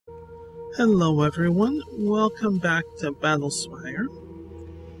Hello everyone, welcome back to Battlespire.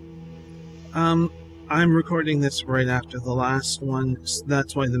 I'm recording this right after the last one, so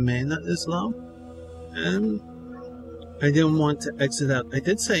that's why the mana is low. And I didn't want to exit out. I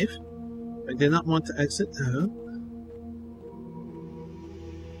did save. I did not want to exit out.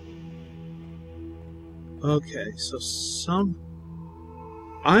 Okay, so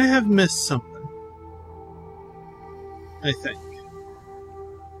I have missed something, I think.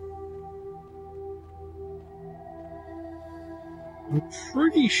 I'm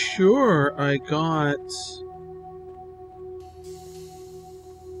pretty sure I got...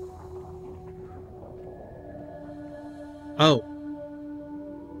 Oh.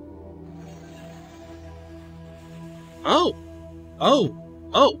 Oh! Oh!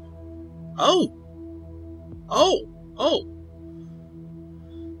 Oh! Oh! Oh! Oh!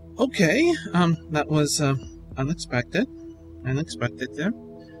 Okay, that was, unexpected. Unexpected there.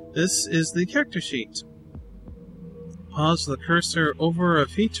 This is the character sheet. Pause the cursor over a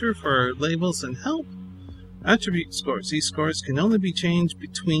feature for labels and help. Attribute scores. These scores can only be changed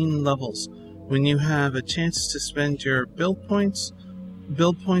between levels. When you have a chance to spend your build point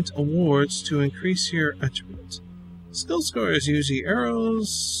awards to increase your attributes. Skill scores use the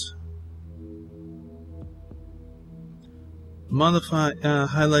arrows. Modify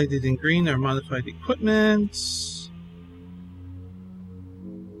highlighted in green are modified equipment.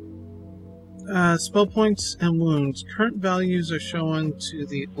 Spell points and wounds. Current values are shown to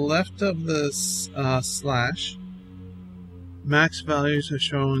the left of the slash. Max values are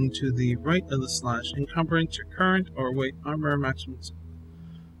shown to the right of the slash. Encumbrance, your current or weight armor maximum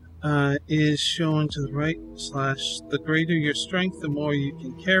is shown to the right slash. The greater your strength, the more you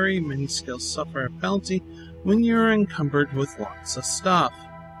can carry. Many skills suffer a penalty when you're encumbered with lots of stuff.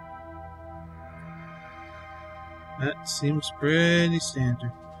 That seems pretty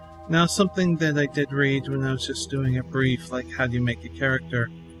standard. Now, something that I did read when I was just doing a brief, like how do you make a character,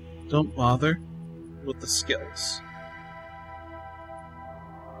 don't bother with the skills.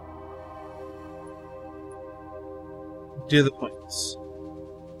 Do the points.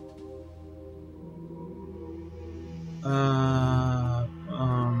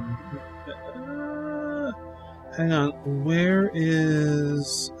 Hang on, where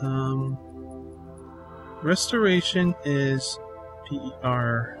is, restoration is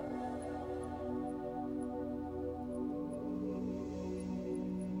PER.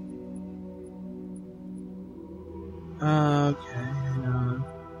 Okay, hang on.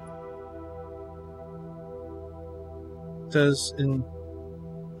 Does in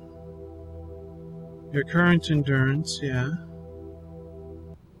your current endurance, yeah.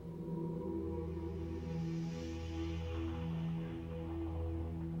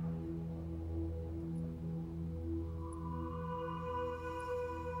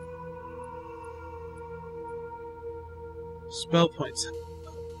 Spell points.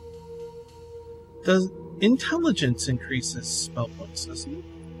 Does intelligence increases spell points, doesn't it?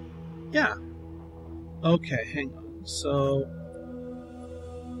 Yeah. Okay, hang on. So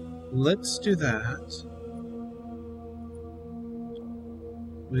let's do that.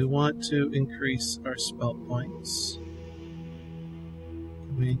 We want to increase our spell points.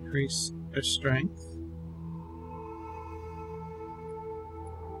 Can we increase our strength?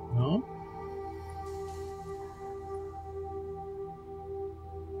 No?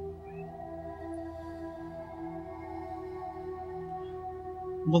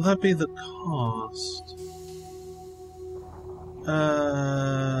 Will that be the cost?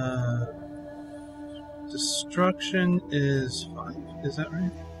 Destruction is 5, is that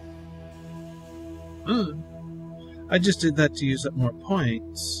right? I just did that to use up more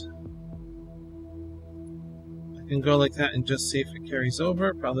points. I can go like that and just see if it carries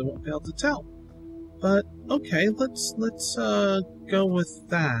over. Probably won't be able to tell. But okay, let's go with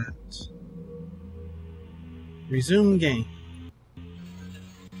that. Resume game.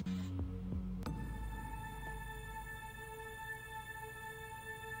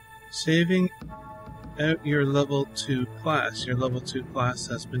 Saving out your level 2 class. Your level 2 class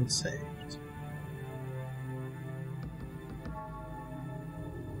has been saved.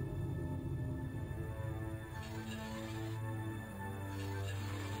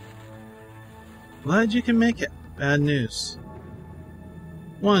 Glad you can make it. Bad news.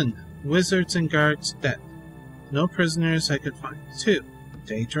 1. Wizards and guards dead. No prisoners I could find. 2.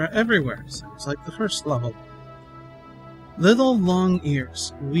 Daedra everywhere. Sounds like the first level. Little long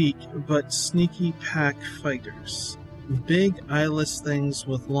ears, weak but sneaky pack fighters. Big eyeless things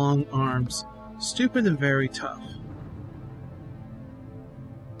with long arms, stupid and very tough.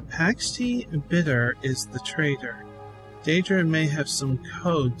 Paxty Bitter is the traitor. Daedra may have some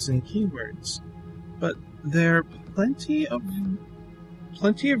codes and keywords, but there are plenty of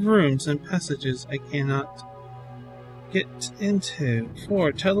rooms and passages I cannot get into.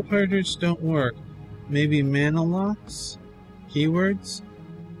 4. Teleporters don't work. Maybe mana locks? Keywords?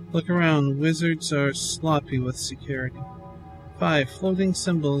 Look around. Wizards are sloppy with security. 5. Floating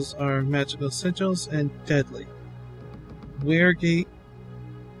symbols are magical sigils and deadly. Weregate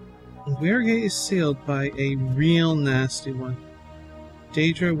is sealed by a real nasty one.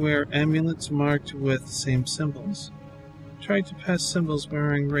 Daedra wear amulets marked with same symbols. Tried to pass symbols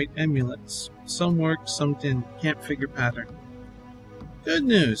wearing right amulets. Some worked, some didn't. Can't figure pattern. Good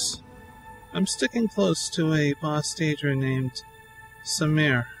news! I'm sticking close to a boss Daedra named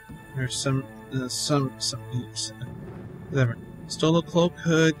Samir. Or whatever. Stole a cloak,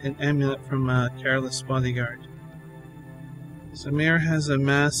 hood, and amulet from a careless bodyguard. Samir has a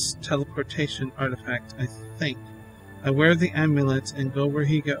mass teleportation artifact, I think. I wear the amulet and go where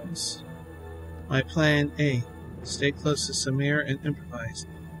he goes. My plan A. Stay close to Samir and improvise.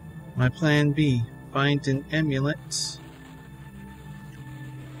 My plan B. Find an amulet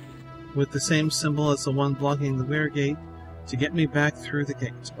with the same symbol as the one blocking the rear gate to get me back through the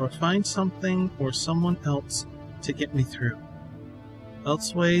gate, or find something or someone else to get me through.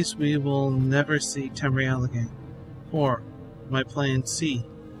 Elseways, we will never see Tamriel again. 4. My plan C.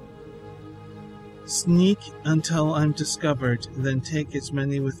 Sneak until I'm discovered, then take as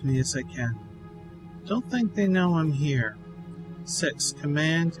many with me as I can. Don't think they know I'm here. 6.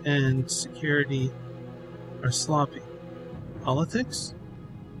 Command and security are sloppy. Politics?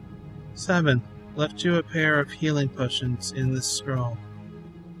 7. Left you a pair of healing potions in this scroll.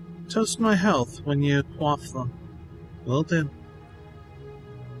 Toast my health when you quaff them. Will do.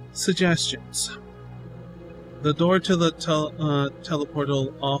 Suggestions. The door to the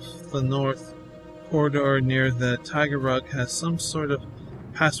teleportal off the north corridor near the Tiger Rug has some sort of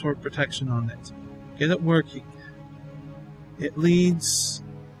password protection on it. Get it working. It leads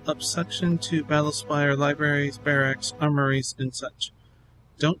up section to Battlespire libraries, barracks, armories, and such.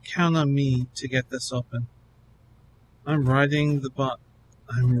 Don't count on me to get this open. I'm riding the boss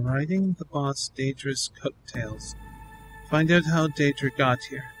Daedra's coattails. Find out how Daedra got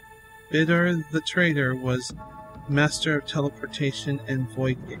here. Bitter the traitor was master of teleportation and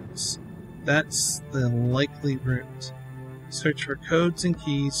void gates. That's the likely route. Search for codes and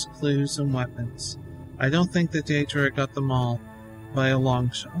keys, clues and weapons. I don't think that Daedra got them all by a long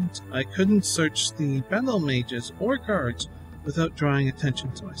shot. I couldn't search the battle mages or guards without drawing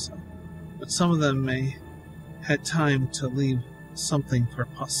attention to myself, but some of them may had time to leave something for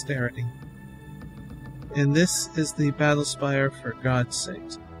posterity. And this is the Battlespire, for God's sake.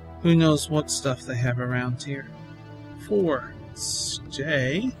 Who knows what stuff they have around here. 4.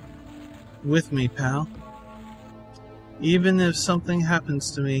 Stay with me, pal. Even if something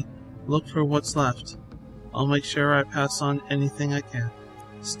happens to me, look for what's left. I'll make sure I pass on anything I can.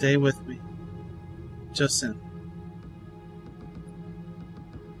 Stay with me. Justin.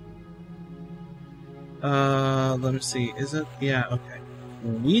 Let me see. Is it? Yeah, okay.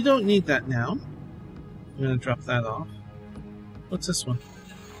 We don't need that now. I'm gonna drop that off. What's this one?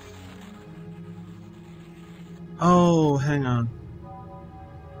 Oh, hang on.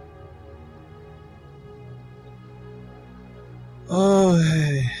 Oh,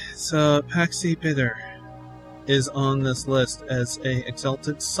 hey. So, Paxi Bitter is on this list as a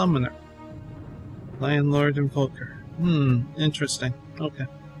exalted summoner. Landlord Invoker. Interesting. Okay.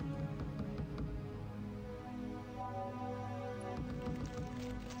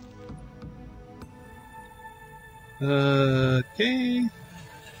 Okay.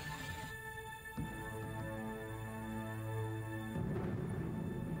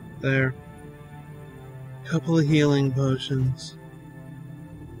 There. Couple of healing potions.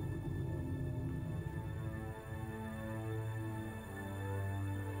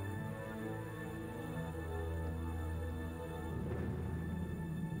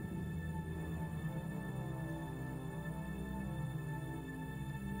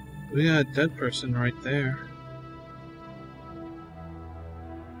 We got a dead person right there.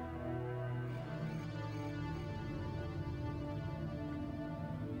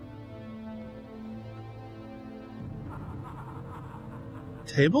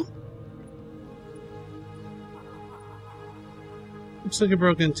 Table? Looks like a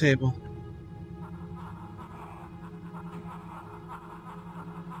broken table.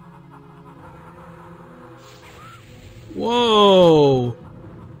 Whoa!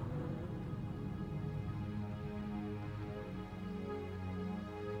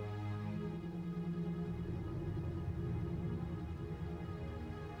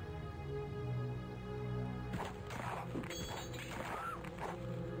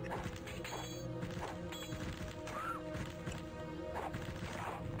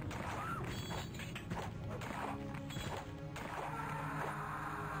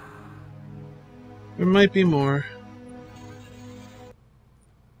 There might be more.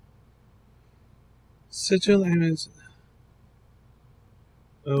 Sigil image.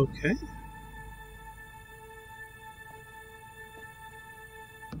 Okay.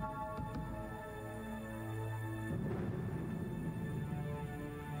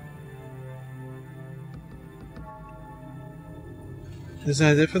 Is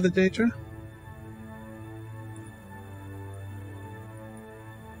that it for the Daedra?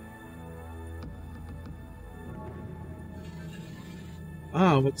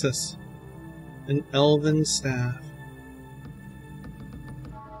 Ah, what's this? An elven staff.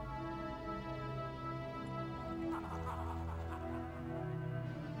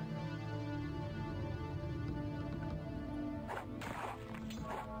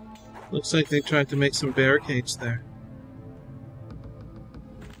 Looks like they tried to make some barricades there.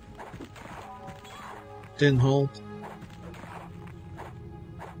 Didn't hold.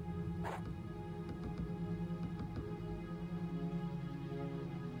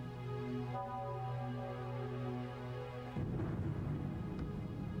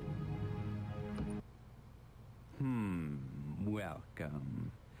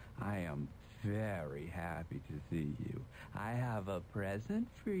 Welcome. I am very happy to see you. I have a present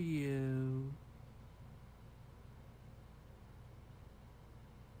for you.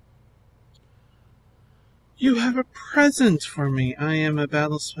 You have a present for me. I am a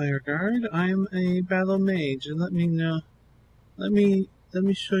Battlespire guard. I am a battle mage. And let me know. Let me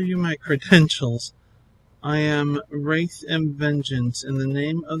show you my credentials. I am Wraith and Vengeance. In the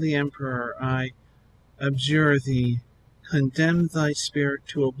name of the Emperor, I abjure thee. Condemn thy spirit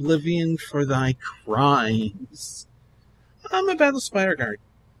to oblivion for thy crimes. I'm a Battlespire guard.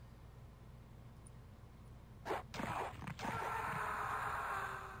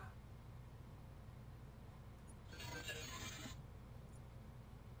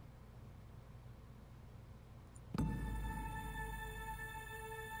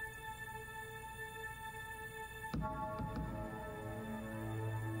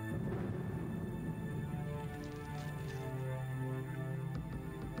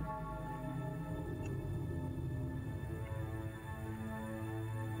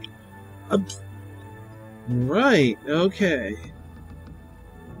 Right, okay.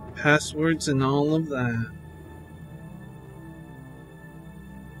 Passwords and all of that.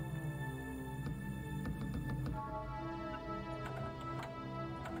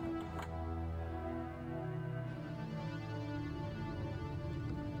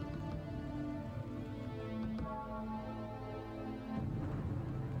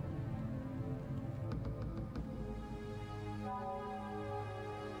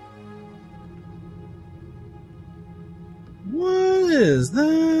 What is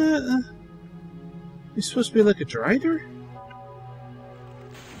that? You supposed to be like a drider?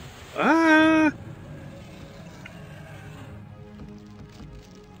 Ah!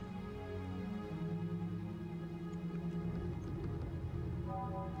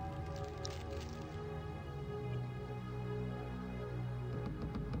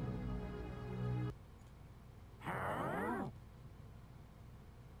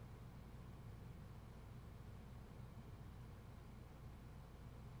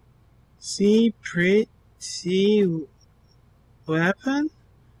 See pretty weapon?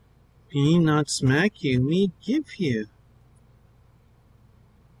 Me not smack you, me give you.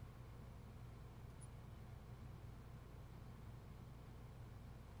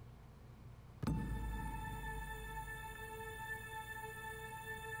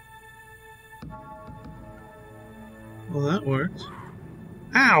 Well, that worked.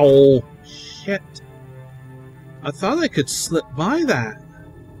 Ow! Shit. I thought I could slip by that.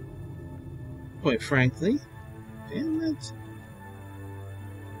 Quite frankly. Damn it.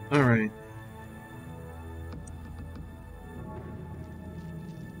 Alright.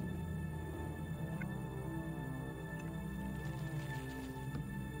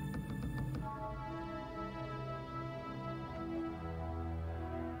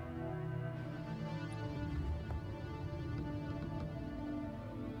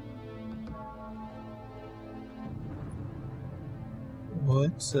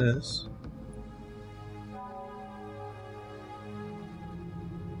 What's this?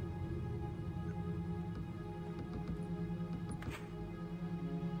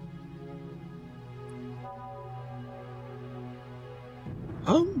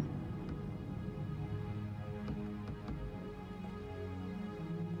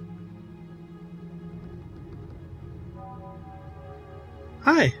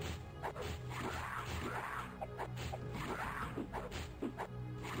 Hi.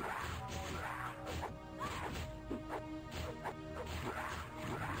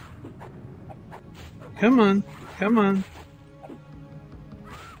 Come on. Come on.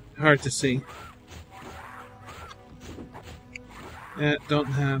 Hard to see. Yeah, don't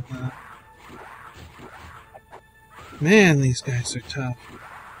have that. Man, these guys are tough.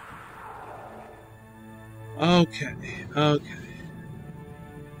 Okay, okay.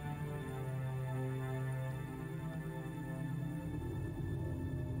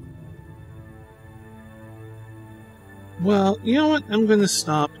 Well, you know what? I'm going to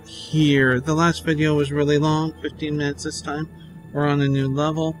stop here. The last video was really long, 15 minutes this time. We're on a new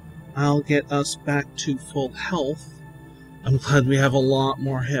level. I'll get us back to full health. I'm glad we have a lot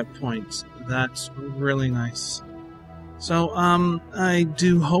more hit points. That's really nice. So, I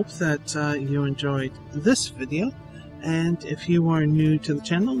do hope that you enjoyed this video. And if you are new to the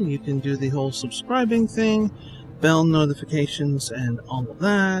channel, you can do the whole subscribing thing, bell notifications, and all of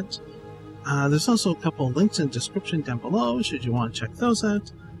that. There's also a couple of links in the description down below, should you want to check those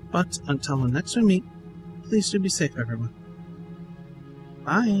out. But until the next we meet, please do be safe, everyone.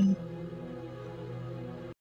 Bye!